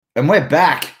And we're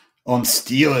back on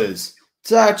Steelers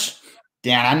Touch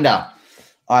Down Under.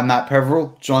 I'm Matt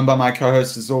Peverell, joined by my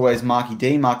co-host as always, Marky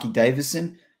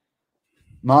Davison.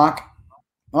 Mark,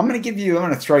 I'm going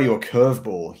to throw you a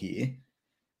curveball here.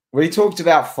 We talked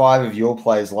about 5 of your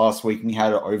players last week and we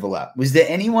had an overlap. Was there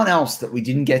anyone else that we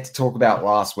didn't get to talk about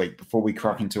last week before we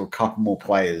crack into a couple more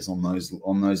players on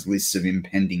those lists of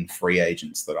impending free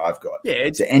agents that I've got? Yeah.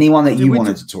 Is there anyone that you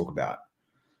wanted to talk about?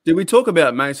 Did we talk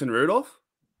about Mason Rudolph?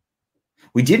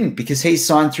 We didn't, because he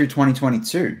signed through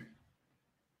 2022.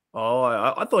 Oh,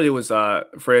 I thought he was a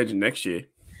free agent next year.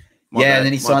 And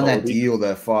then he signed that deal,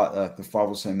 the $5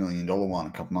 or so million one, a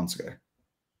couple months ago.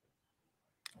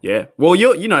 Yeah. Well,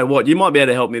 you know what? You might be able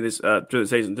to help me this through the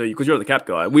season too, because you're the cap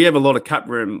guy. We have a lot of cap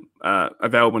room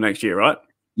available next year, right?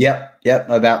 Yep.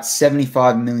 About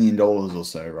 $75 million or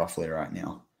so, roughly, right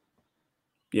now.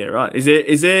 Yeah, right.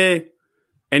 Is there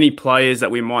any players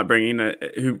that we might bring in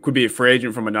who could be a free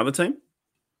agent from another team?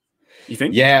 You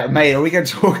think? Yeah, mate. Are we going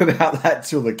to talk about that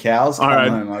till the cows come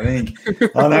home? I think.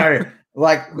 I know.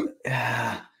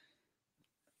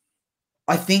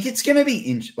 I think it's going to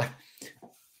be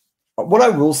what I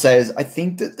will say is I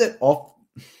think that the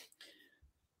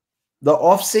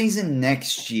off season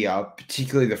next year,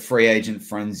 particularly the free agent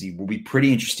frenzy, will be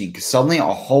pretty interesting because suddenly a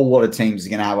whole lot of teams are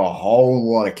going to have a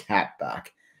whole lot of cap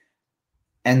back.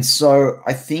 And so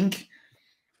I think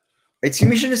it's going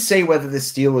to be interesting to see whether the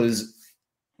Steelers,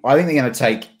 I think they're going to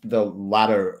take the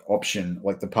latter option,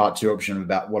 like the part 2 option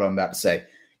about what I'm about to say.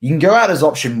 You can go out as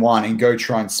option 1 and go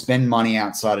try and spend money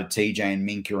outside of TJ and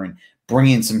Minka and bring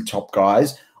in some top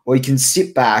guys, or you can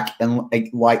sit back and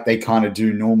like they kind of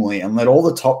do normally and let all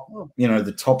the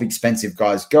top expensive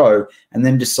guys go and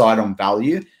then decide on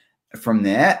value from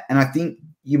there. And I think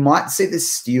you might see the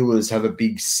Steelers have a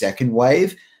big second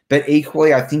wave, but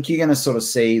equally, I think you're going to sort of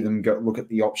see them go look at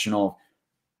the option of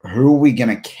who are we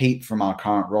going to keep from our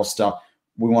current roster?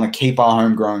 We want to keep our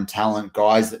homegrown talent,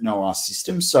 guys that know our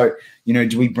system. So,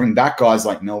 do we bring back guys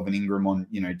like Melvin Ingram on,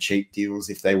 cheap deals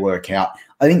if they work out?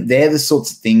 I think they're the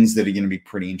sorts of things that are going to be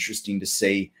pretty interesting to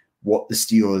see what the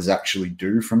Steelers actually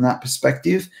do from that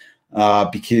perspective.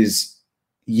 Because,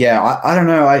 I don't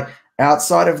know.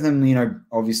 Outside of them,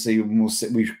 obviously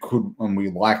we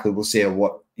likely will see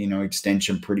a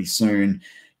extension pretty soon.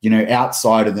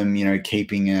 Outside of them,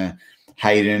 keeping a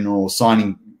Hayden or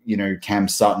signing, Cam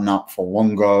Sutton up for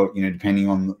longer, depending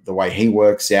on the way he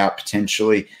works out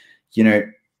potentially. I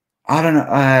don't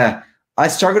know. I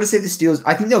struggle to see the Steelers.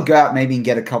 I think they'll go out maybe and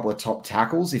get a couple of top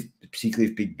tackles,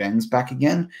 particularly if Big Ben's back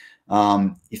again,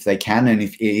 if they can, and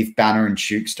if Banner and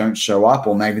Chooks don't show up,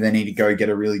 or maybe they need to go get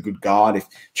a really good guard if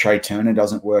Trey Turner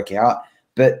doesn't work out.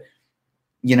 But,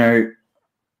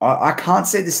 I can't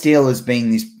see the Steelers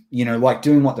being this, like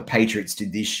doing what the Patriots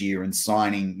did this year and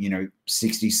signing, $60,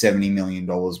 $70 million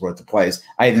worth of players.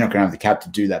 A, they're not going to have the cap to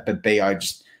do that. But B, I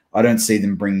don't see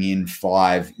them bringing in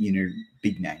 5,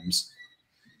 big names.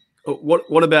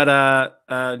 What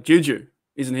about Juju?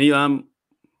 Isn't he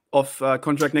off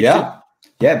contract next year?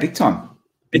 Yeah, big time.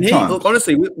 Look,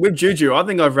 honestly, with Juju, I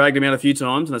think I've ragged him out a few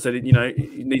times, and I said,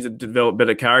 he needs to develop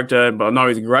better character. But I know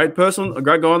he's a great person, a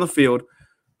great guy on the field.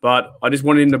 But I just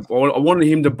wanted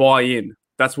him to buy in.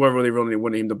 That's why I really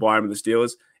wanted him to buy him with the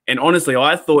Steelers. And honestly,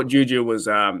 I thought Juju was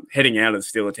heading out of the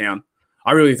Steeler town.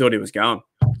 I really thought he was going.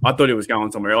 I thought he was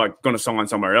going somewhere, going to sign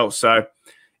somewhere else. So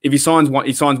if he signs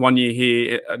 1 year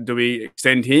here, do we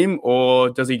extend him,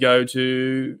 or does he go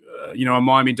to a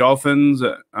Miami Dolphins?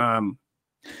 I have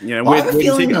a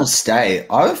feeling he'll stay.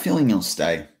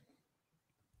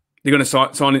 They're going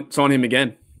to sign him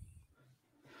again.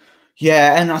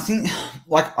 Yeah, and I think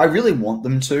I really want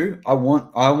them to. I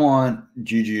want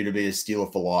Juju to be a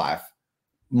Steeler for life.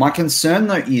 My concern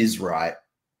though is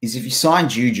if you sign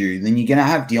Juju, then you're going to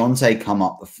have Deontay come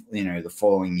up the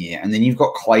following year, and then you've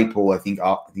got Claypool. I think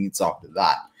it's after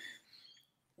that.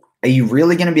 Are you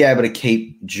really going to be able to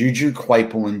keep Juju,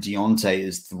 Claypool, and Deontay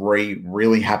as 3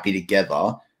 really happy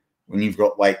together when you've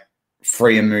got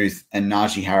Freiermuth and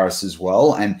Najee Harris as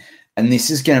well? And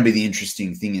this is going to be the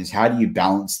interesting thing is how do you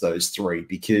balance those 3?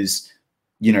 Because,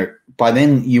 by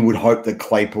then you would hope that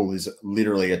Claypool is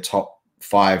literally a top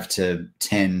 5 to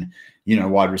 10,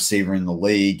 wide receiver in the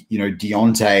league.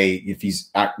 Deontay, if he's,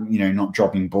 not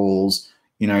dropping balls,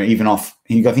 even off,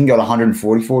 I think he got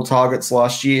 144 targets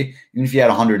last year. Even if he had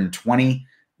 120,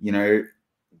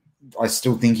 I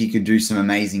still think he could do some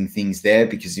amazing things there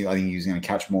because I think he was going to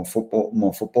catch more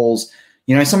footballs.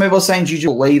 Some people are saying Juju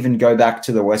will leave and go back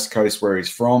to the West Coast where he's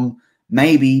from.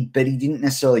 Maybe, but he didn't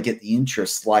necessarily get the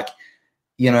interest.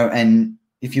 And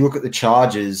if you look at the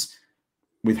Chargers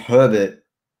with Herbert,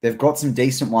 they've got some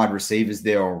decent wide receivers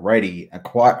there already,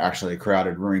 quite actually a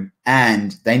crowded room,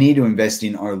 and they need to invest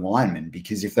in O-linemen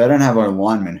because if they don't have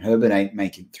O-linemen, Herbert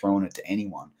ain't throwing it to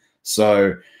anyone.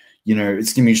 So, it's going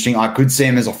to be interesting. I could see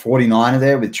him as a 49er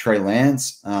there with Trey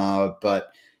Lance,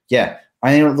 but yeah,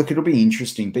 I think it'll be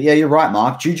interesting. But yeah, you're right,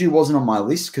 Mark. Juju wasn't on my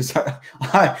list because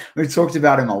we talked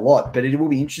about him a lot, but it will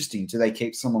be interesting. Do they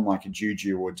keep someone like a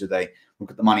Juju or do they look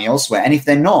at the money elsewhere? And if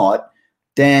they're not,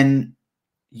 then,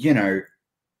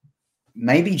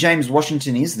 maybe James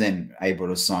Washington is then able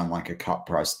to sign like a cut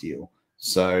price deal.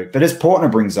 So, but as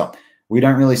Portner brings up, we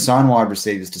don't really sign wide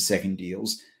receivers to second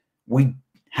deals. We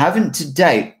haven't to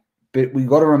date, but we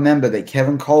got to remember that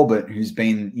Kevin Colbert, who's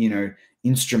been,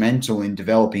 instrumental in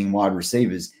developing wide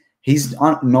receivers, he's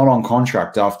not on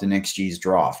contract after next year's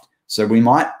draft. So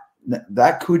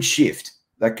that could shift.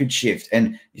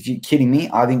 And if you're kidding me,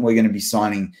 I think we're going to be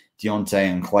signing Deontay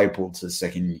and Claypool to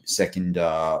second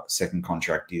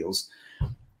contract deals.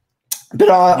 But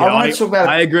I want to talk about.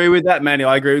 I agree with that, Manny.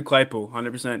 I agree with Claypool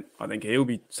 100%. I think he'll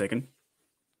be second.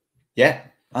 Yeah,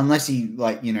 unless he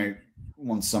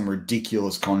wants some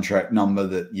ridiculous contract number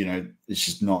that it's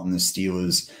just not in the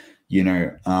Steelers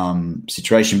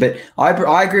situation. But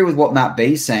I agree with what Matt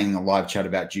B's saying in the live chat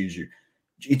about Juju.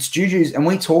 It's Juju's, and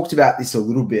we talked about this a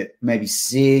little bit, maybe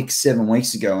 6-7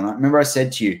 weeks ago. And I remember I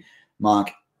said to you,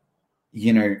 Mark,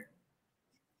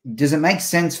 does it make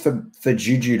sense for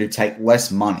Juju to take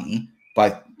less money by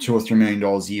 $2 or $3 million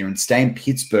a year and stay in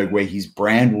Pittsburgh where his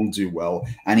brand will do well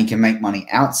and he can make money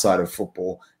outside of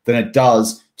football than it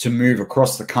does to move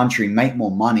across the country, make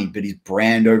more money, but his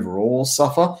brand overall will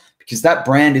suffer? Because that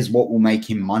brand is what will make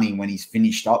him money when he's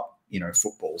finished up,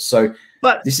 football. So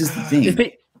but this is the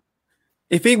thing.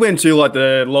 If he went to like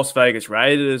the Las Vegas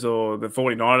Raiders or the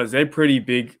 49ers, they're pretty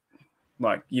big,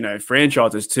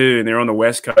 franchises too, and they're on the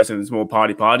West Coast and it's more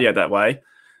party out that way.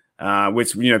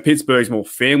 Which, Pittsburgh's more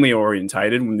family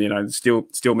orientated when,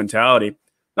 still mentality.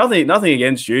 Nothing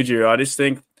against Juju. I just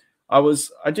think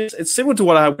it's similar to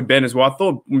what I had with Ben as well. I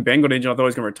thought when Ben got injured, I thought he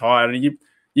was going to retire. And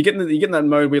you get in that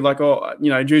mode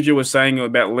where Juju was saying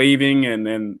about leaving and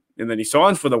then he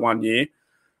signs for the 1 year.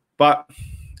 But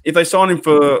if they sign him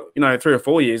for, 3 or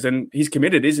 4 years, then he's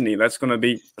committed, isn't he? That's going to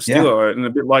be a Steeler and a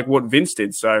bit like what Vince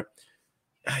did. So,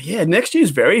 next year is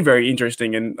very, very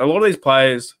interesting. And a lot of these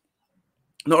players,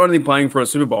 not only playing for a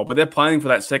Super Bowl, but they're playing for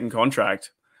that second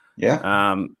contract. Yeah.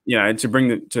 To bring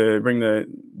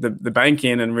the bank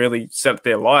in and really set up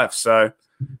their life. So,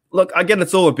 look, I get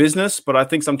it's all a business, but I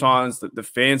think sometimes the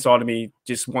fan side of me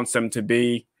just wants them to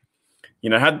be,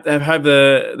 have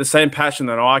the same passion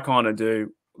that I kind of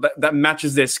do that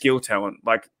matches their skill talent.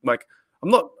 Like a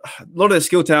lot of their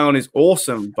skill talent is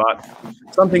awesome, but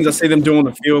some things I see them doing on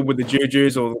the field with the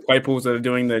Jujus or the Claypools that are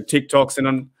doing the TikToks,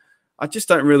 and I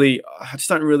didn't really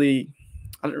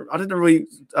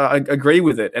agree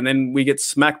with it. And then we get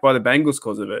smacked by the Bengals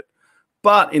because of it.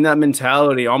 But in that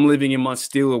mentality, I'm living in my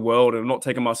Steeler world and I'm not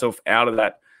taking myself out of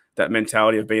that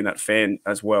mentality of being that fan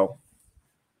as well.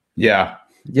 Yeah.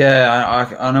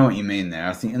 Yeah, I know what you mean there.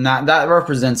 I think, and that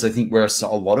represents, I think, where a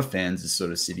lot of fans are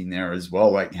sort of sitting there as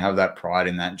well, like have that pride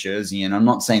in that jersey. And I'm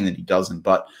not saying that he doesn't,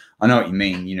 but I know what you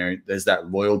mean. There's that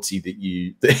loyalty that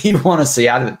you want to see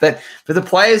out of it. But for the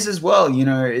players as well,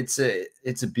 it's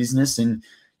a business, and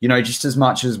just as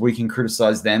much as we can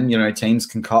criticize them, teams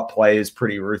can cut players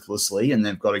pretty ruthlessly, and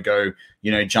they've got to go,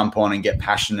 jump on and get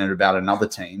passionate about another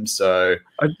team. So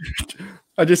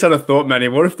I just had a thought, Manny.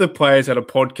 What if the players had a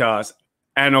podcast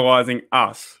analyzing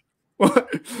us?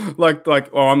 like,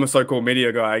 I'm a so-called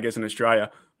media guy, I guess, in Australia,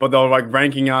 but they're like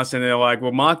ranking us and they're like,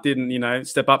 well, Mark didn't,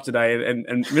 step up today.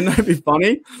 And wouldn't that be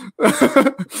funny?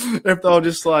 If they're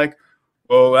just like,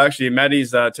 well, actually,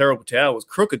 Maddie's terrible towel was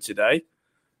crooked today.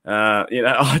 I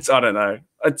don't know.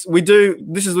 This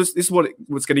is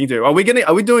what's getting to. Are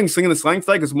we doing Slinging the Slang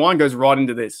today? Because mine goes right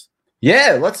into this.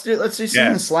 Yeah, let's do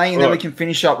Slinging the Slang, and then we can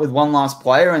finish up with one last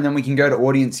player, and then we can go to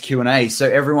audience Q&A. So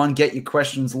everyone, get your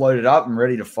questions loaded up and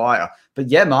ready to fire. But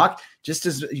yeah, Mark, just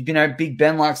as Big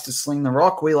Ben likes to sling the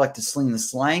rock, we like to sling the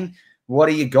slang. What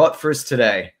do you got for us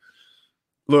today?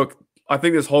 Look, I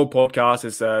think this whole podcast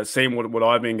is seeing what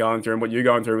I've been going through and what you're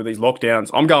going through with these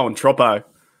lockdowns. I'm going Troppo.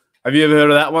 Have you ever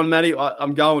heard of that one, Matty?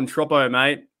 I'm going Troppo,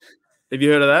 mate. Have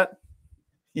you heard of that?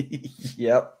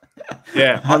 Yep.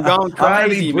 Yeah, I'm going crazy, I'm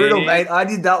gonna be brutal, mate. I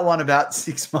did that one about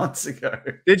 6 months ago.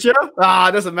 Did you?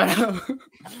 It doesn't matter.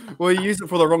 Well, you used it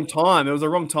for the wrong time. It was the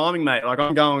wrong timing, mate. Like,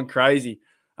 I'm going crazy.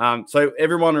 So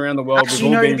everyone around the world.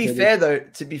 Actually,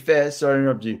 to be fair, sorry to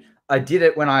interrupt you. I did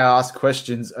it when I asked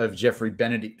questions of Jeffrey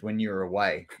Benedict when you were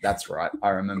away. That's right. I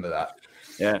remember that.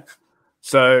 Yeah.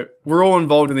 So we're all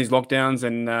involved in these lockdowns,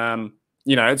 and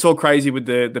it's all crazy with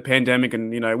the pandemic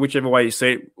and, whichever way you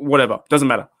see it, whatever, doesn't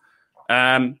matter.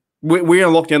 We're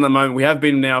in lockdown at the moment. We have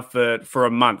been now for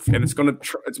a month, and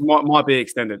it might be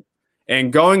extended.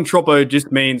 And going Troppo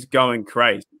just means going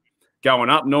crazy. Going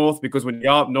up north, because when you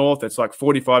go up north, it's like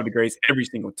 45 degrees every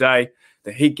single day.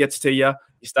 The heat gets to you.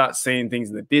 You start seeing things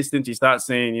in the distance. You start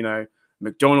seeing,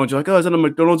 McDonald's. You're like, oh, is that a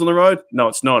McDonald's on the road? No,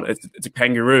 it's not. It's a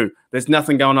kangaroo. There's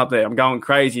nothing going up there. I'm going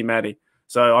crazy, Matty.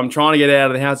 So I'm trying to get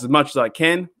out of the house as much as I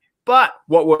can. But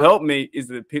what will help me is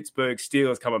the Pittsburgh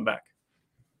Steelers coming back.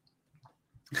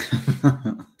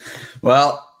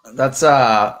 Well, that's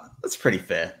pretty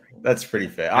fair. That's pretty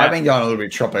fair. Yeah. I've been going a little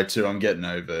bit Troppo too. I'm getting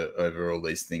over all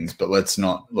these things, but let's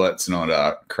not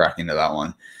crack into that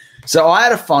one. So I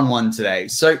had a fun one today.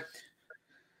 So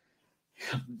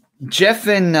Jeff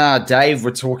and Dave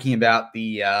were talking about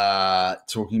the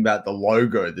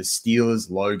logo, the Steelers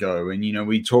logo, and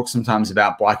we talk sometimes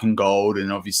about black and gold,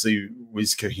 and obviously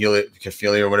Wiz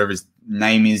Khalifa or whatever his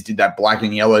name is did that black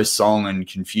and yellow song and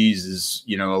confuses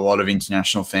a lot of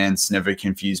international fans. Never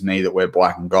confuse me that we're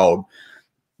black and gold.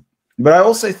 But I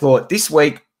also thought this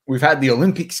week we've had the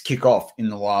Olympics kick off in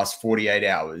the last 48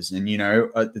 hours. And,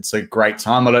 it's a great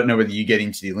time. I don't know whether you get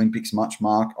into the Olympics much,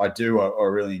 Mark. I do. I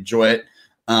really enjoy it.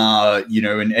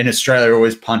 And Australia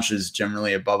always punches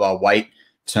generally above our weight in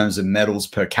terms of medals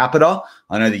per capita.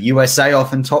 I know the USA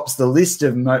often tops the list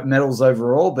of medals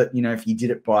overall. But, if you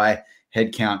did it by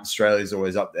head count, Australia's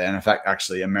always up there. And in fact,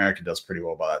 actually, America does pretty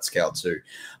well by that scale too.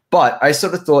 But I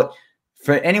sort of thought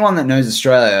for anyone that knows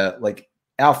Australia, like,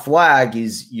 our flag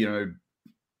is,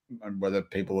 whether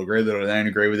people agree with it or they don't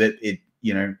agree with it,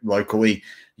 locally,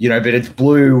 but it's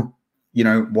blue,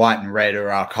 white and red are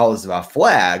our colors of our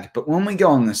flag. But when we go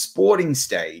on the sporting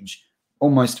stage,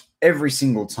 almost every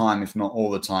single time, if not all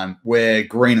the time, we're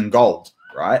green and gold,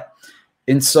 right?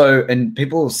 And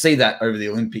people will see that over the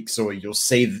Olympics, or you'll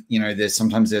see,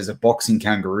 there's a boxing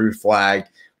kangaroo flag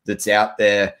that's out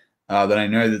there that I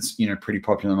know that's, pretty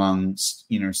popular among,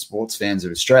 sports fans of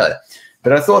Australia.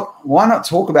 But I thought, why not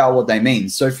talk about what they mean?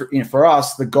 So for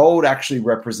us, the gold actually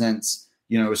represents,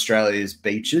 Australia's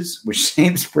beaches, which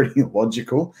seems pretty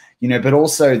logical, but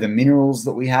also the minerals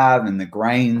that we have and the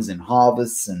grains and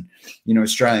harvests and,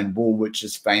 Australian wool, which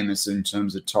is famous in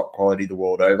terms of top quality the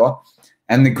world over.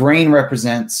 And the green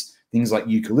represents things like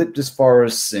eucalyptus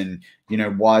forests and,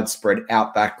 widespread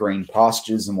outback green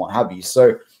pastures and what have you.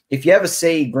 So if you ever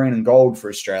see green and gold for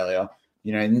Australia,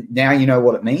 now you know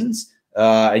what it means.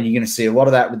 And you're going to see a lot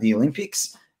of that with the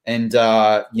Olympics. And,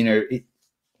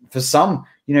 for some,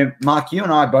 Mark, you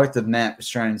and I both have met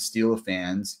Australian Steeler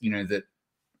fans, that,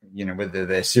 whether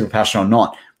they're super passionate or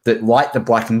not, that like the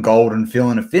black and gold and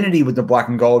feel an affinity with the black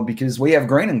and gold because we have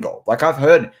green and gold. Like I've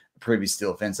heard previous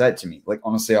Steeler fans say it to me. Like,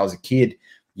 honestly, I was a kid,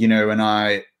 and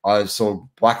I saw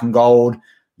black and gold.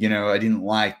 I didn't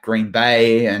like Green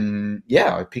Bay, and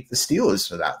I picked the Steelers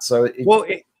for that. So,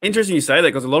 interesting you say that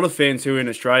because a lot of fans who are in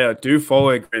Australia do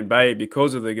follow Green Bay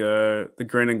because of the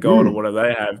green and gold or whatever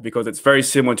they have, because it's very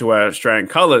similar to our Australian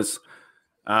colours.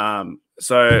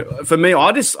 So for me,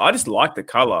 I just like the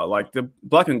colour, like the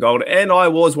black and gold. And I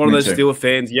was one of those Steeler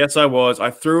fans. Yes, I was.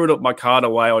 I threw it up my card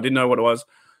away. I didn't know what it was.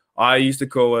 I used to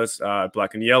call us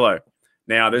black and yellow.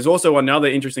 Now, there's also another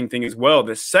interesting thing as well.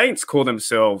 The Saints call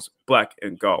themselves black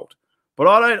and gold. But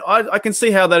I can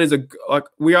see how that is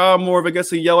we are more of, I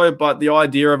guess, a yellow, but the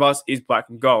idea of us is black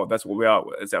and gold. That's what we are.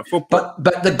 It's our football.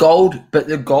 But the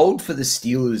gold for the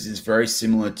Steelers is very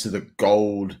similar to the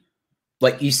gold.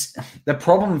 The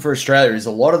problem for Australia is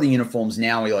a lot of the uniforms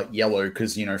now are like yellow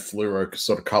because, fluoro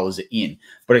sort of colors are in.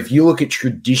 But if you look at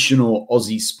traditional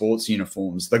Aussie sports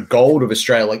uniforms, the gold of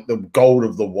Australia, like the gold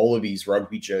of the Wallabies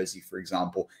rugby jersey, for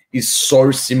example, is so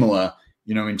similar,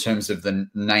 in terms of the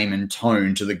name and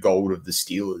tone to the gold of the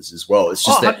Steelers as well. It's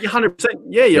just 100%.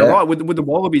 Yeah, you're right. With the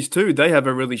Wallabies too, they have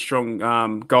a really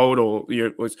strong gold or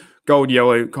gold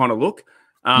yellow kind of look.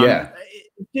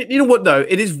 You know what though?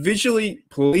 It is visually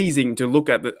pleasing to look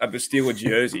at the Steeler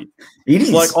jersey. It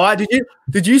is.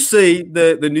 Did you see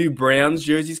the new Browns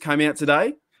jerseys came out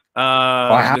today?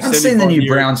 I haven't seen the new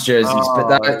Browns jerseys,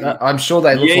 but I'm sure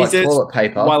they look like toilet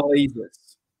paper.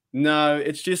 No,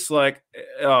 it's just like,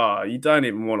 you don't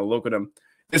even want to look at them.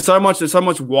 There's so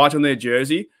much white on their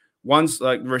jersey. One's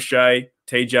like Rashay,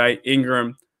 TJ,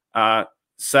 Ingram,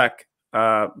 Sack,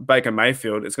 Baker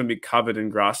Mayfield. It's going to be covered in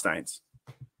grass stains.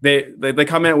 They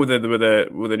come out with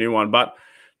a new one, but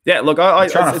yeah, look, I'm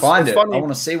trying to find it. Funny. I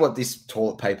want to see what this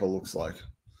toilet paper looks like.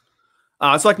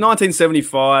 It's like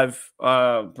 1975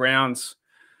 Browns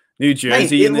new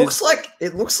jersey. Hey, it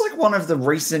looks like one of the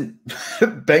recent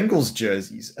Bengals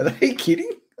jerseys. Are they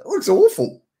kidding? It looks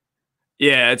awful.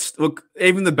 Yeah, look.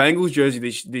 Even the Bengals jersey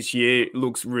this year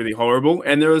looks really horrible.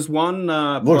 And there was one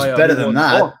looks better than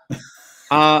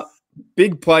that.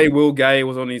 Big play Will Gay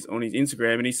was on his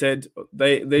Instagram, and he said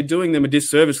they're doing them a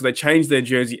disservice because they change their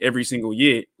jersey every single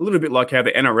year, a little bit like how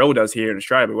the NRL does here in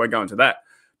Australia. But we won't go into that.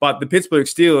 But the Pittsburgh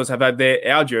Steelers have had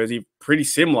our jersey pretty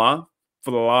similar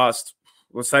for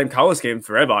the same color scheme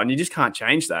forever, and you just can't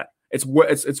change that.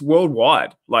 It's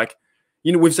worldwide. Like,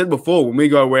 you know, we've said before, when we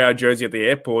go wear our jersey at the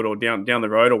airport or down the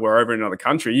road or wherever in another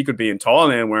country, you could be in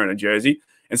Thailand wearing a jersey,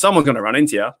 and someone's going to run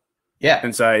into you,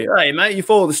 and say, "Hey, mate, you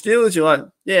follow the Steelers?" You're like,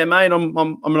 "Yeah, mate, I'm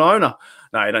an owner."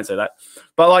 No, you don't say that.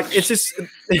 But like, it's just,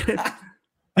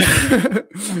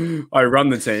 I run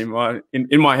the team.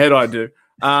 In my head, I do.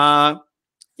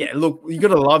 Yeah, look, you got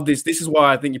to love this. This is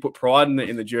why I think you put pride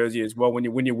in the jersey as well when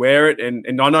you wear it.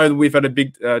 And I know that we've had a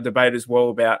big debate as well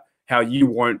about how you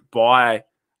won't buy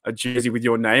a jersey with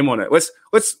your name on it.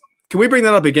 Can we bring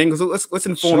that up again? Because let's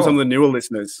inform some of the newer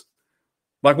listeners.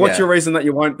 Like, what's your reason that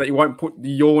you won't put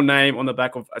your name on the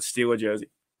back of a Steeler jersey?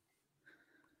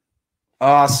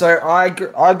 So I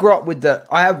grew up with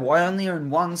I only own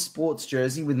one sports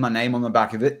jersey with my name on the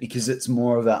back of it because it's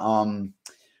more of a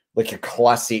like a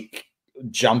classic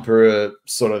jumper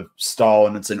sort of style,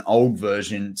 and it's an old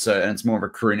version. And it's more of a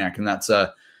crew neck, and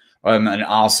I'm an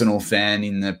Arsenal fan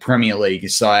in the Premier League,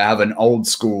 so I have an old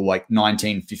school like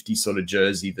 1950 sort of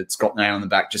jersey that's got name on the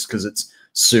back just because it's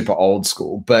super old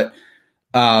school. But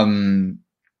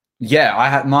yeah, I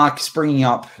had Mark's bringing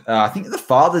up. I think the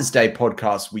Father's Day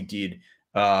podcast we did.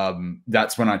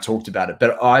 That's when I talked about it.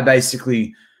 But I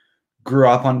basically grew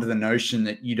up under the notion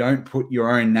that you don't put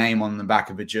your own name on the back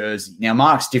of a jersey. Now,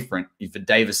 Mark's different if a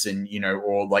Davison, you know,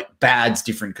 or like Bad's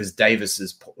different because Davis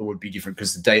would be different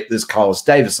because there's Carlos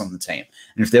Davis on the team.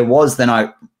 And if there was,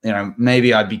 then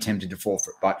maybe I'd be tempted to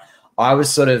forfeit. But I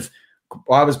was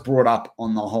brought up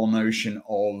on the whole notion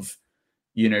of,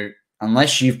 you know,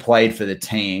 unless you've played for the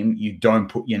team, you don't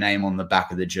put your name on the back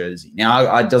of the jersey.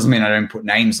 Now, it doesn't mean I don't put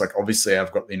names. Like, obviously,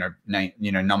 I've got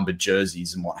numbered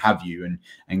jerseys and what have you,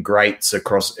 and greats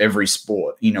across every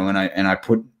sport. You know, and I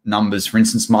put numbers. For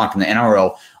instance, Mark, in the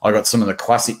NRL, I got some of the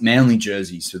classic Manly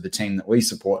jerseys for the team that we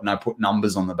support, and I put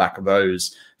numbers on the back of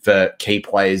those for key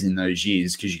players in those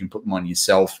years because you can put them on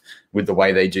yourself with the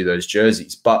way they do those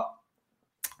jerseys. But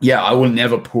yeah, I will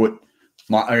never put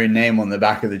my own name on the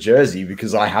back of the jersey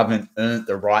because I haven't earned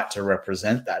the right to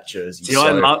represent that jersey. See,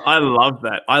 I love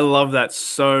that. I love that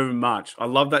so much. I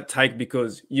love that take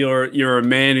because you're a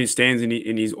man who stands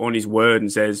on his word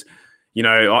and says, you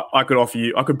know, I could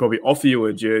probably offer you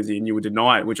a jersey and you would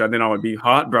deny it, which I would be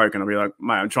heartbroken. I'd be like,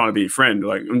 mate, I'm trying to be a friend.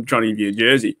 Like, I'm trying to give you a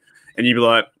jersey. And you'd be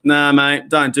like, nah, mate,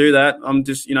 don't do that. I'm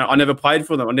just, you know, I never played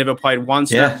for them. I never played one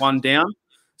step, one down.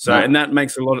 So, and that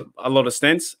makes a lot of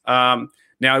sense.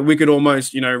 Now, we could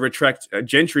almost, you know, retract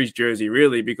Gentry's jersey,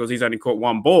 really, because he's only caught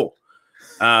one ball.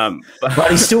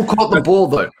 But he still caught the ball,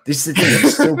 though. This is the thing. He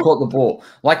still caught the ball.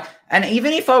 Like, and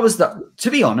even if I was to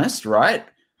be honest, right,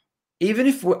 even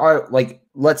if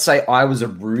let's say I was a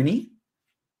Rooney,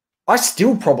 I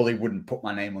still probably wouldn't put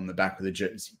my name on the back of the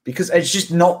jersey because it's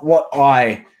just not what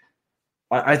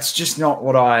it's just not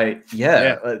what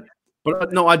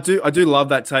But no, I do love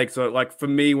that take. So, like, for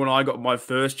me, when I got my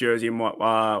first jersey,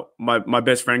 my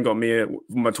best friend got me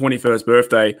my 21st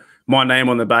birthday, my name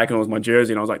on the back, and it was my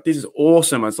jersey, and I was like, "This is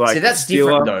awesome." It's like, see, that's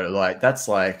different though. Like, that's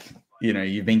like, you know,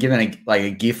 you've been given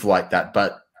a gift like that,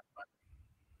 but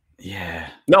yeah,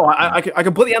 no, I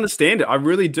completely understand it. I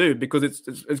really do because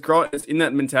it's in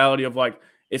that mentality of like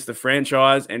it's the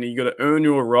franchise, and you got to earn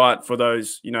your right for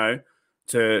those, you know,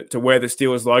 to wear the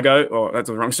Steelers logo. Oh, that's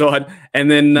on the wrong side. And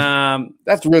then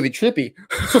that's really trippy.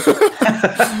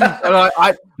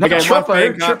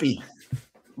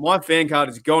 My fan card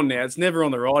is gone now. It's never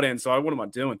on the right hand side. What am I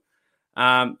doing?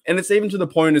 And it's even to the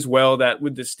point as well that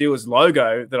with the Steelers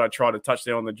logo that I try to touch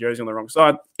down on the jersey on the wrong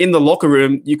side, in the locker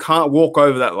room, you can't walk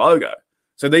over that logo.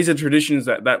 So these are traditions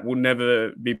that will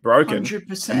never be broken.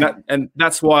 100%. And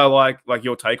that's why I like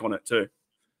your take on it too.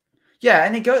 Yeah,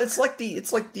 and it's like the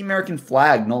American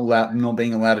flag not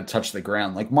being allowed to touch the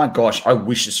ground. Like, my gosh, I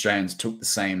wish Australians took the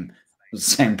same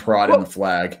pride in the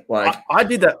flag. Like, I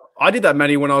did that,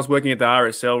 Matty, when I was working at the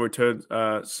RSL,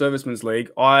 Returned Servicemen's League.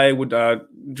 I would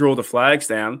draw the flags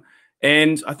down,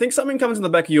 and I think something comes in the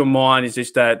back of your mind is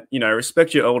just that, you know,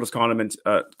 respect your elders kind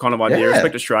of idea,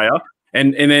 respect Australia.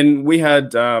 And then we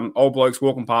had old blokes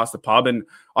walking past the pub, and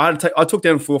I took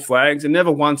down 4 flags, and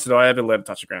never once did I ever let it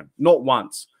touch the ground. Not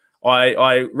once.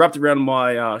 I wrapped it around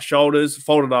my shoulders,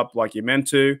 folded up like you're meant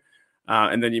to,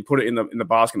 and then you put it in the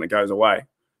basket and it goes away.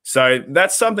 So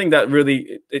that's something that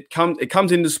really it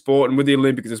comes into sport and with the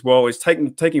Olympics as well, is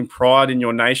taking pride in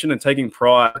your nation and taking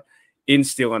pride in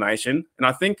Steeler Nation. And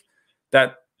I think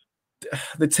that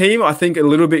the team, a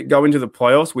little bit go into the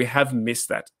playoffs. We have missed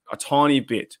that a tiny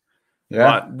bit.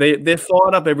 Yeah. But they're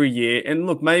fired up every year. And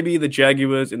look, maybe the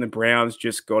Jaguars and the Browns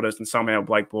just got us and somehow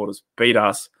Blake Bortles beat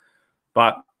us.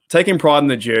 But taking pride in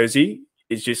the jersey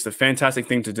is just a fantastic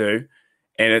thing to do.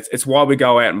 And it's why we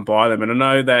go out and buy them. And I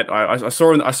know that I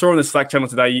saw in the Slack channel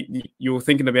today, you were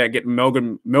thinking about getting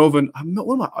Melvin.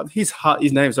 His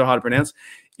name is so hard to pronounce.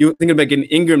 You were thinking about getting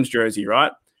Ingram's jersey,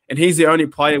 right? And he's the only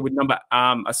player with number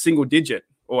a single digit.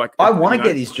 I want to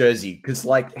get his jersey because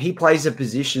like he plays a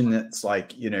position that's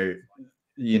like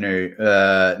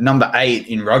number 8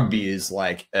 in rugby is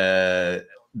like the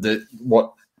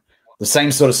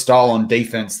same sort of style on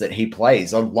defense that he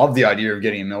plays. I love the idea of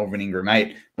getting a Melvin Ingram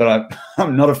 8, but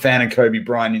I'm not a fan of Kobe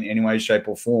Bryant in any way, shape,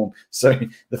 or form. So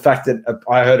the fact that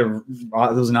I heard there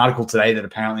was an article today that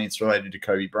apparently it's related to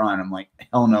Kobe Bryant, I'm like,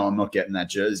 hell no, I'm not getting that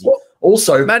jersey. Well,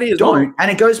 also, Matty don't. And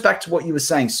it goes back to what you were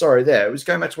saying. Sorry, there. It was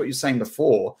going back to what you were saying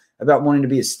before about wanting to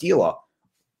be a Steeler.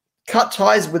 Cut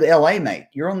ties with LA, mate.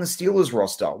 You're on the Steelers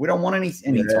roster. We don't want any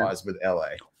ties with LA.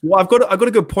 Well, I've got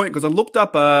a good point because I looked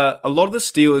up a lot of the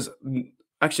Steelers,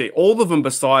 actually all of them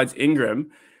besides Ingram,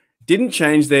 didn't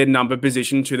change their number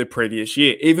position to the previous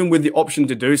year, even with the option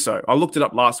to do so. I looked it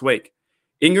up last week.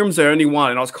 Ingram's the only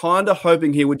one, and I was kind of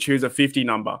hoping he would choose a 50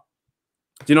 number.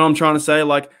 Do you know what I'm trying to say?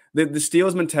 Like the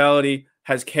Steelers mentality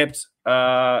has kept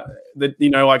the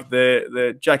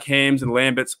Jack Hams and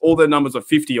Lamberts, all their numbers are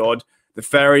 50 odd, the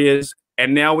Farriers,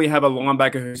 and now we have a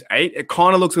linebacker who's 8. It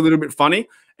kind of looks a little bit funny,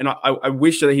 and I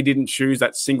wish that he didn't choose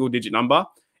that single digit number.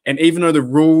 And even though the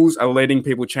rules are letting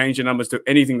people change their numbers to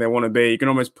anything they want to be, you can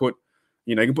almost put,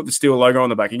 you can put the Steeler logo on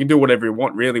the back. You can do whatever you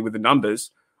want really with the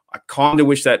numbers. I kind of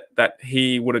wish that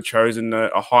he would have chosen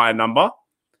a higher number.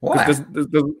 Why?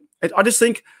 I just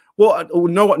think, well,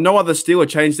 no other Steeler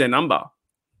changed their number.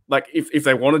 Like if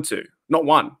they wanted to, not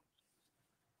one.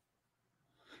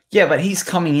 Yeah, but he's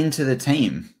coming into the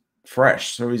team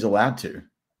fresh, so he's allowed to.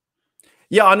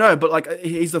 Yeah, I know, but like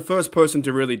he's the first person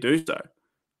to really do so.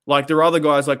 Like there are other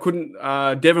guys like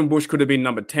Devin Bush could have been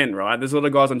number 10, right? There's a lot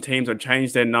of guys on teams that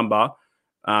changed their number.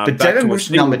 But Devin Bush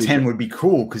number 10 would be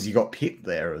cool because he got picked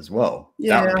there as well.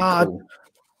 Yeah, that would be cool.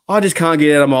 I just can't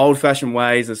get out of my old-fashioned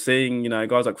ways of seeing,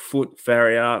 guys like Foot,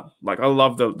 Farrier. Like I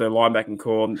love the linebacking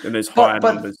core and there's higher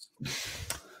numbers.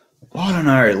 I don't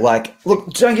know. Like,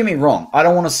 look, don't get me wrong. I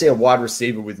don't want to see a wide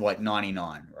receiver with like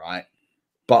 99, right?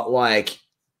 But like,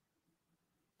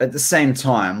 at the same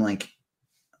time, like,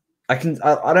 I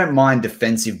don't mind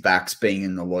defensive backs being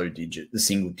in the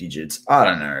single digits. I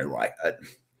don't know. Like,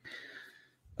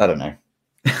 I don't know.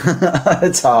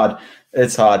 It's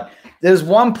hard. There's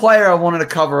one player I wanted to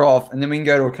cover off, and then we can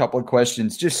go to a couple of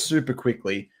questions just super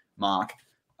quickly. Mark,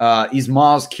 is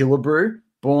Miles Killebrew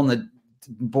born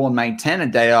May 10, a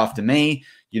day after me?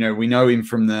 We know him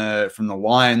from the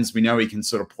Lions. We know he can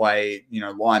sort of play,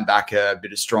 linebacker, a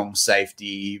bit of strong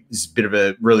safety. He's a bit of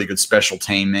a really good special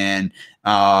team man.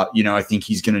 I think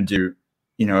he's going to do,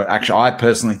 actually, I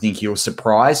personally think he'll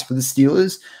surprise for the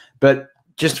Steelers. But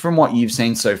just from what you've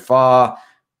seen so far,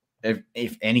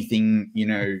 if anything,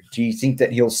 do you think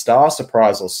that he'll star,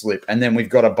 surprise, or slip? And then we've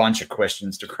got a bunch of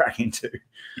questions to crack into.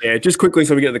 Yeah, just quickly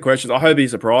so we get to the questions. I hope he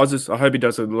surprises. I hope he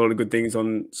does a lot of good things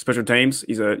on special teams.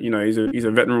 He's a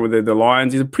veteran with the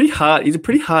Lions. He's a pretty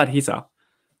hard hitter.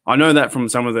 I know that from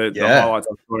some of the highlights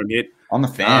I've seen him hit. I'm a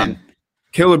fan.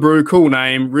 Killebrew, cool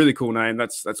name, really cool name.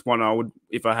 That's one I would,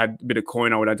 if I had a bit of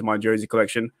coin, I would add to my jersey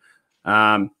collection.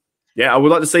 I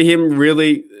would like to see him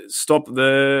really stop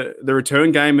the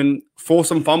return game and force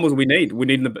some fumbles. We need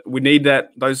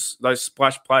those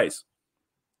splash plays.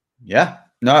 Yeah,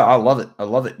 no, I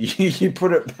love it. You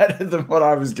put it better than what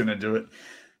I was going to do it.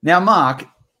 Now, Mark,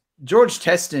 George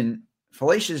Teston,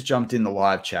 Felicia's jumped in the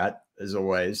live chat as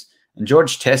always, and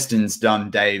George Teston's done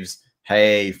Dave's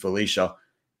 "Hey, Felicia."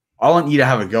 I want you to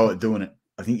have a go at doing it.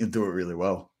 I think you'll do it really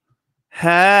well.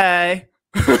 Hey.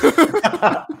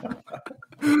 That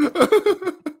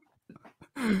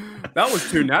was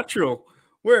too natural.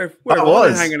 Where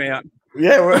was hanging out?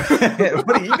 Yeah, what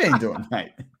have you been doing,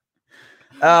 mate?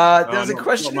 There's a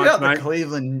question about the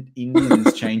Cleveland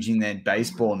Indians changing their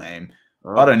baseball name.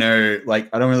 I don't know. Like,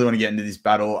 I don't really want to get into this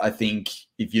battle. I think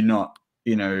if you're not,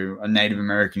 a Native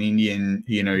American Indian,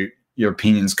 your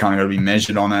opinion's kind of got to be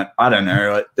measured on it. I don't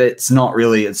know. Like, it's not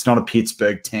a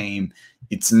Pittsburgh team.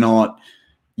 It's not,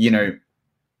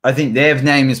 I think their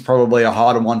name is probably a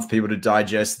harder one for people to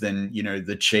digest than,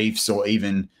 the Chiefs or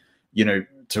even,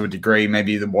 to a degree,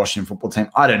 maybe the Washington football team.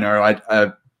 I don't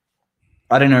know.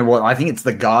 I don't know what. I think it's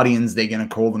the Guardians they're going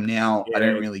to call them now. I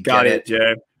don't really get it.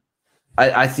 Yeah.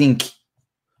 I think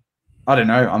I don't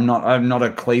know. I'm not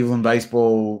a Cleveland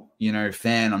baseball,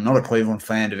 fan. I'm not a Cleveland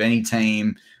fan of any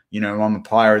team. I'm a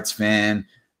Pirates fan.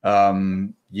 I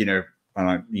don't,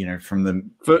 from the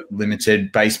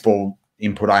limited baseball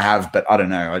input I have, but I don't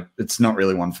know. It's not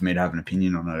really one for me to have an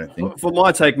opinion on, I don't think. For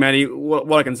my take, Matty,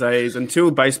 what I can say is until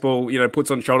baseball,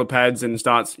 puts on shoulder pads and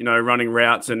starts, running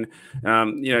routes and,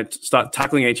 start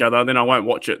tackling each other, then I won't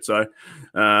watch it. So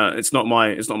it's not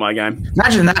my game.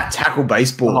 Imagine that, tackle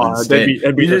baseball instead.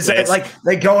 That'd be like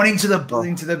they're going into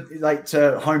the like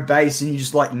to home base and you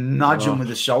just like nudge them with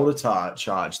a shoulder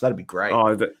charge. That'd be great.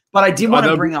 But I did want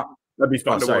to bring up. That'd be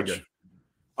fun to watch.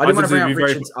 I did want to bring up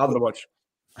Richard's other watch.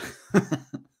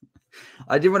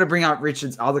 I did want to bring up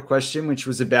Richard's other question, which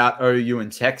was about OU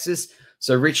and Texas.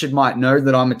 So Richard might know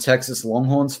that I'm a Texas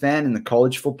Longhorns fan in the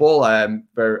college football. I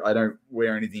don't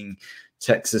wear anything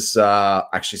Texas.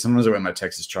 Actually, sometimes I wear my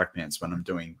Texas track pants when I'm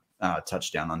doing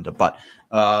touchdown under. But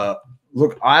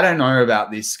look, I don't know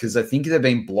about this because I think they've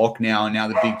been blocked now, and now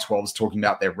the Big 12 is talking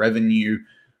about their revenue.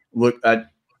 Look,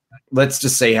 let's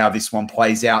just see how this one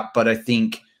plays out. But I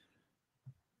think,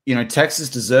 Texas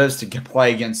deserves to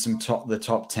play against the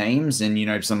top teams.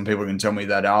 And, some people can tell me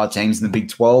that are teams in the Big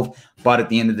 12. But at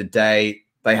the end of the day,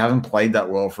 they haven't played that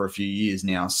well for a few years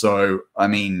now. So, I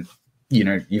mean,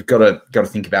 you've got to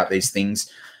think about these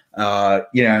things. So,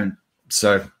 yeah, it's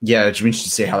interesting to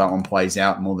see how that one plays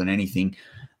out more than anything.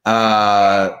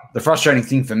 The frustrating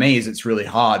thing for me is it's really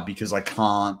hard because I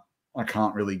don't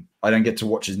get to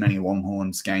watch as many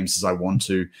Longhorns games as I want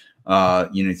to,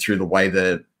 through the way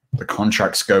the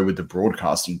contracts go with the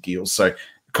broadcasting deals. So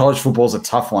college football is a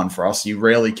tough one for us. You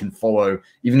rarely can follow,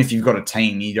 even if you've got a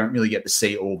team, you don't really get to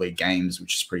see all their games,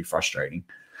 which is pretty frustrating.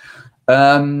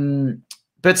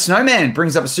 But Snowman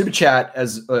brings up a super chat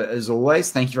as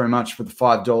always. Thank you very much for the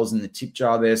 $5 in the tip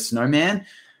jar there, Snowman.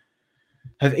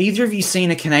 Have either of you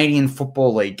seen a Canadian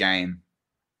Football League game?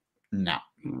 No.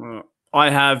 I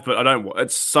have, but I don't.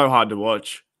 It's so hard to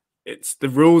watch. The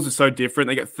rules are so different.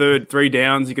 They get three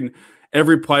downs.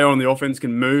 Every player on the offense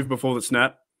can move before the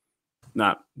snap.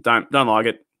 No, don't like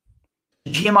it.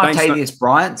 Did you hear Martavius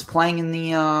Bryant's playing in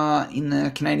the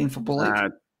Canadian Football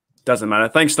League? Doesn't matter.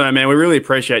 Thanks, Snowman. We really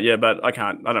appreciate you, but I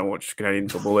don't watch Canadian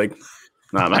Football League.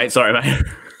 No, mate. Sorry, mate.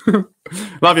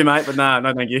 Love you, mate, but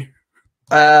no, thank you.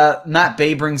 Matt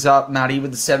B brings up, Matty,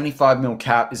 with the 75 mil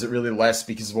cap, is it really less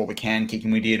because of all the can kicking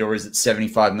we did, or is it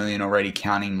 75 million already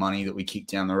counting money that we kicked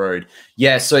down the road?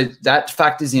 Yeah, so that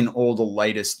factors in all the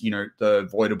latest, the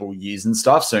voidable years and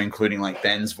stuff. So including like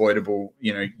Ben's voidable,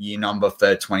 year number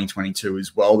for 2022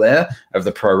 as well there of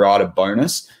the pro rata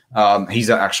bonus. His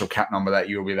actual cap number that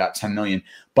year will be about 10 million.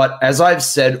 But as I've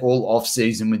said all off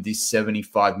season with this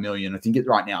 75 million, I think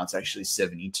right now it's actually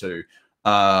 72.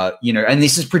 And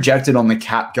this is projected on the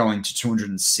cap going to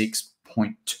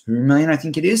 206.2 million, I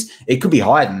think it is. It could be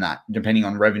higher than that, depending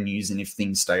on revenues and if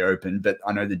things stay open. But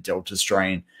I know the Delta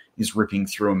strain is ripping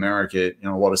through America in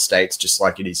a lot of states, just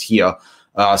like it is here.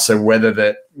 So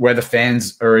whether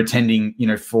fans are attending,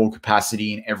 full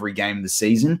capacity in every game of the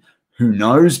season, who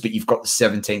knows? But you've got the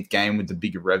 17th game with the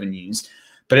bigger revenues.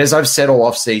 But as I've said all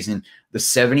off season, the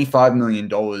 $75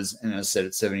 million, and I said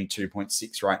it's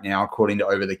 72.6 right now, according to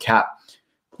Over the Cap,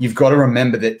 you've got to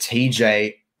remember that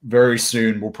TJ very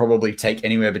soon will probably take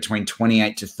anywhere between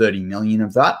 28 to 30 million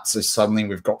of that. So suddenly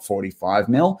we've got 45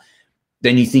 mil.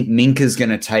 Then you think Minka's going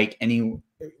to take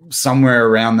somewhere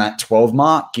around that 12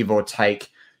 mark, give or take,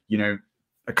 a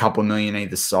couple of million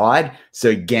either side. So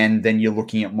again, then you're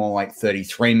looking at more like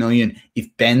 33 million. If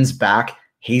Ben's back,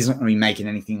 he's not going to be making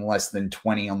anything less than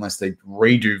 20 unless they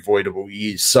redo voidable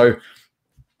years. So,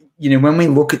 when we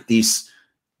look at this,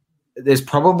 there's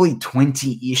probably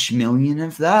 20-ish million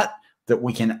of that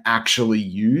we can actually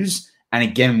use. And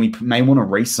again, we may want to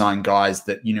re-sign guys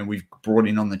that, we've brought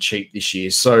in on the cheap this year.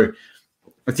 So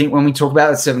I think when we talk about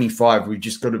the 75, we've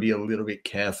just got to be a little bit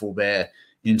careful there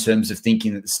in terms of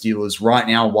thinking that the Steelers right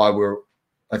now,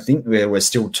 I think we're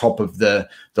still top of the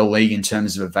league in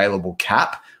terms of available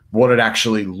cap, what it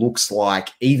actually looks like,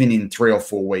 even in 3 or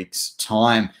 4 weeks'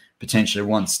 time, potentially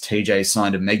once TJ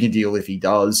signed a mega deal, if he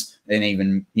does, and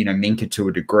even, Minka to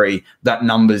a degree, that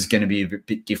number is going to be a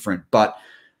bit different. But,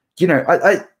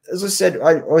 as I said,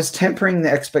 I was tempering the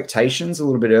expectations a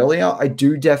little bit earlier. I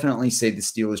do definitely see the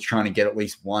Steelers trying to get at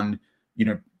least one,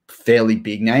 fairly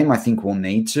big name. I think we'll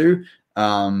need to.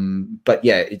 But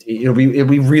yeah, it'll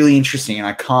be really interesting, and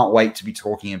I can't wait to be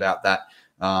talking about that,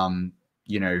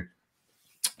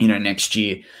 next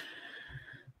year.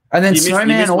 And then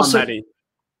Snowman also...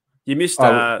 You missed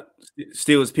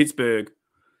Steelers Pittsburgh.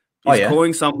 is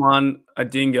calling someone a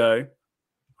dingo.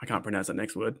 I can't pronounce that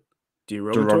next word.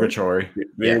 Derogatory.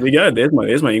 There we go.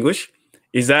 There's my English.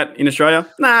 Is that in Australia?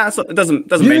 Nah, it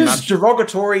doesn't mean much.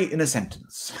 Derogatory in a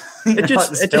sentence. It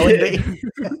just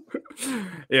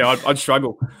yeah, I'd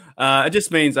struggle. It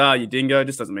just means you dingo. It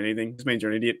just doesn't mean anything. It just means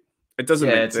you're an idiot. It doesn't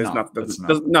mean there's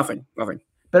nothing.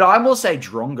 But I will say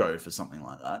drongo for something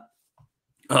like that.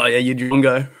 Oh yeah, you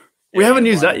drongo. We haven't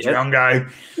used that yet. Drongo.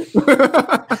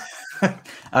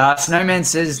 Snowman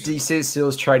says, do you see the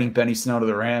Steelers trading Benny Snell to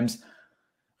the Rams?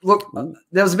 Look,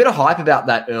 there was a bit of hype about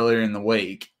that earlier in the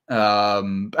week.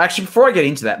 Actually, before I get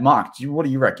into that, Mark, what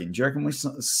do you reckon? Do you reckon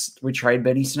we trade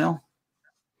Benny Snell?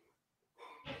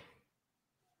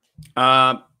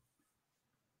 No,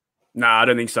 I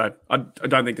don't think so. I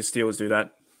don't think the Steelers do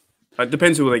that. It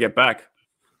depends who they get back.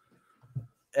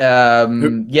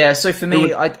 Yeah, so for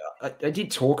me, I did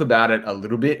talk about it a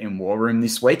little bit in War Room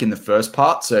this week in the first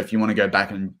part. So if you want to go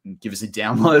back and give us a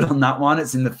download on that one,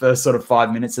 it's in the first sort of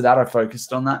 5 minutes of that. I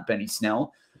focused on that, Benny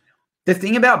Snell. The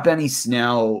thing about Benny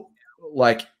Snell,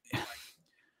 like,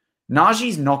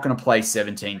 Najee's not going to play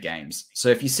 17 games. So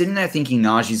if you're sitting there thinking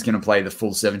Najee's going to play the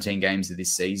full 17 games of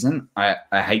this season, I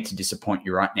hate to disappoint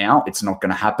you right now. It's not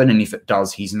going to happen. And if it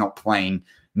does, he's not playing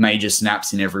major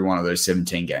snaps in every one of those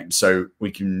 17 games. So we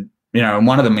can, and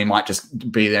one of them, he might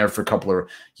just be there for a couple of,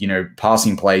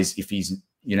 passing plays if he's,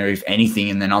 if anything.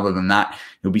 And then other than that,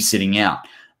 he'll be sitting out.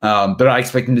 But I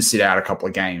expect him to sit out a couple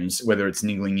of games, whether it's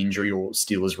niggling injury or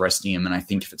Steelers resting him. And I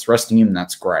think if it's resting him,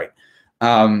 that's great.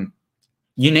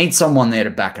 You need someone there to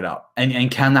back it up.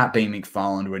 And can that be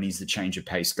McFarland when he's the change of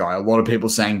pace guy? A lot of people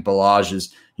saying Ballage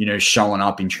is, showing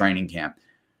up in training camp.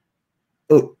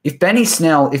 Look, if the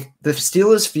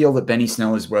Steelers feel that Benny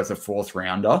Snell is worth a fourth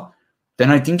rounder, then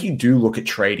I think you do look at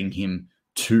trading him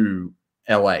to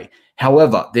LA.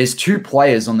 However, there's two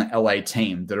players on the LA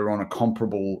team that are on a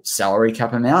comparable salary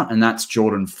cap amount, and that's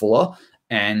Jordan Fuller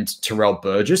and Terrell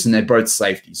Burgess, and they're both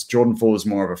safeties. Jordan Fuller is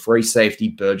more of a free safety.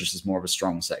 Burgess is more of a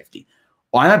strong safety.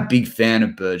 I'm a big fan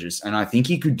of Burgess, and I think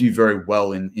he could do very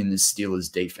well in the Steelers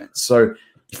defense. So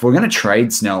if we're going to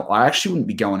trade Snell, I actually wouldn't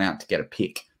be going out to get a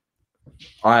pick.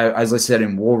 As I said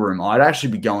in War Room, I'd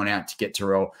actually be going out to get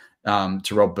Terrell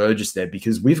Burgess there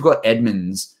because we've got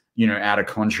Edmonds, out of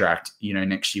contract,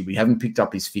 next year. We haven't picked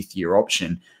up his fifth-year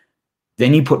option.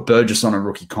 Then you put Burgess on a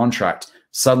rookie contract.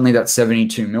 Suddenly that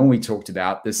 $72 million we talked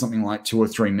about, there's something like $2 or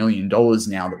 $3 million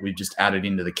now that we've just added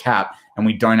into the cap, and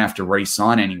we don't have to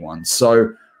re-sign anyone.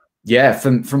 So, yeah,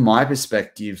 from my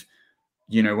perspective,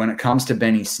 when it comes to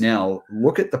Benny Snell,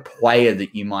 look at the player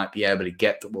that you might be able to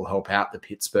get that will help out the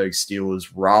Pittsburgh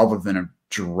Steelers rather than a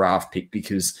draft pick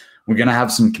because we're going to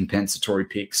have some compensatory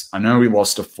picks. I know we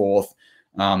lost a fourth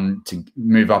to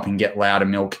move up and get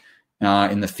Loudermilk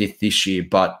in the fifth this year.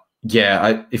 But,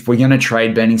 yeah, if we're going to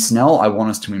trade Benny Snell, I want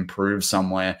us to improve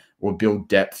somewhere or build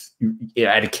depth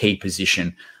at a key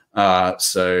position.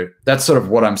 So that's sort of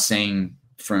what I'm seeing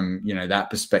from, that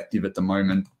perspective at the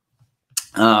moment.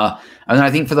 And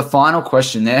I think for the final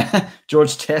question there,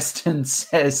 George Teston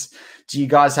says, do you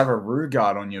guys have a roo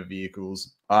guard on your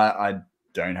vehicles? I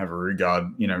don't have a roo guard.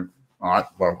 I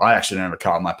actually don't have a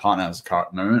car. My partner has a car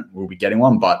at the moment. We'll be getting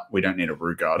one, but we don't need a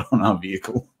roo guard on our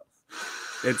vehicle.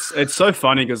 It's so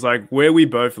funny because where we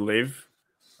both live,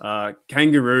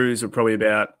 kangaroos are probably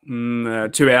about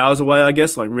 2 hours away, I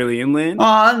guess, really inland.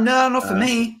 Oh, no, not for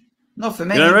me. Not for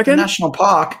me. You don't reckon? National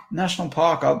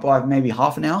Park, I'll buy maybe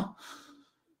half an hour.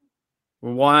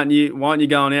 Well, why aren't you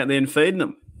going out there and feeding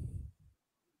them?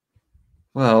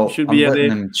 Well, I'm letting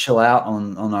them chill out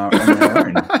on their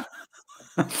own.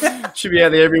 Should be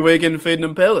out there every weekend feeding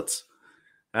them pellets.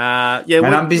 And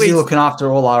I'm busy looking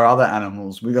after all our other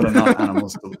animals. We got enough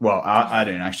animals. Well, I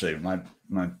don't actually. My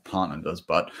partner does,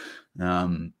 but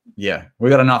we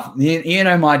got enough.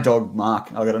 My dog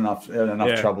Mark. I got enough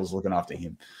troubles looking after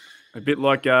him. A bit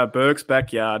like Burke's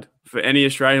backyard for any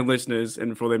Australian listeners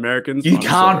and for the Americans. You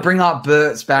can't bring up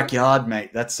Burke's backyard,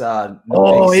 mate. That's he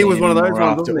was one of those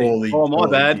ones, wasn't he? My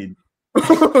bad.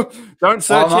 Don't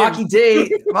search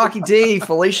Marky D.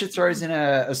 Felicia throws in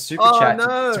a super chat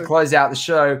to close out the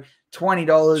show. $20.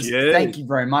 Jeez. Thank you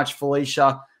very much,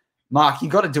 Felicia. Mark, you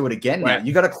got to do it again now.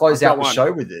 You got to close out the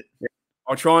show with it.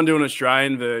 I'll try and do an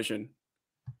Australian version.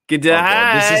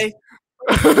 G'day.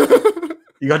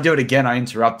 You got to do it again. I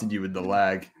interrupted you with the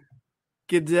lag.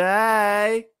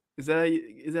 G'day. Is that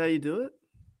how you do it?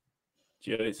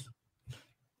 Jeez.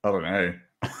 I don't know.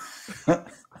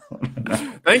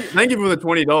 Thank you for the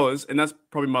 $20, and that's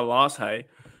probably my last hey,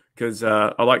 because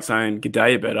I like saying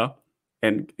g'day better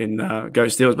and go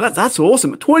Steelers. But that's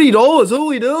awesome. $20,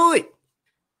 holy dooly.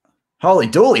 Holy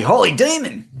dooly, holy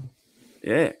demon.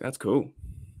 Yeah, that's cool.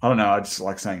 I don't know. I just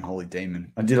like saying "Holy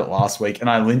Demon." I did it last week, and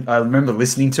I remember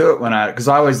listening to it because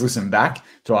I always listen back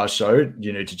to our show,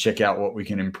 to check out what we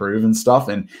can improve and stuff.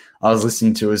 And I was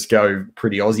listening to us go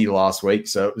pretty Aussie last week,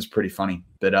 so it was pretty funny.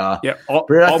 But yeah,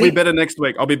 I'll be better next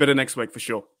week. I'll be better next week for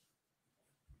sure.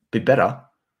 Bit better.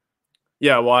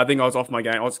 Yeah, well, I think I was off my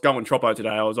game. I was going Troppo today.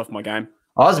 I was off my game.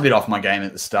 I was a bit off my game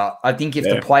at the start. I think if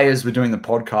the players were doing the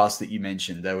podcast that you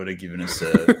mentioned, they would have given us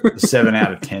a 7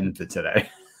 out of 10 for today.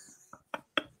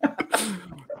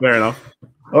 Fair enough.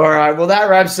 All right. Well, that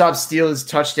wraps up Steelers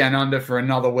Touchdown Under for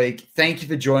another week. Thank you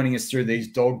for joining us through these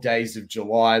dog days of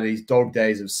July, these dog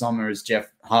days of summer, as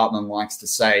Jeff Hartman likes to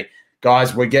say.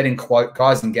 Guys, we're getting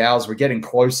guys and gals, we're getting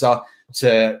closer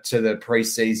to the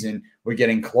preseason. We're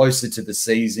getting closer to the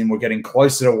season. We're getting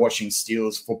closer to watching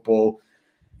Steelers football.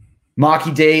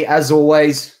 Marky D, as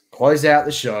always, close out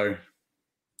the show.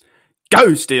 Go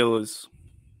Steelers.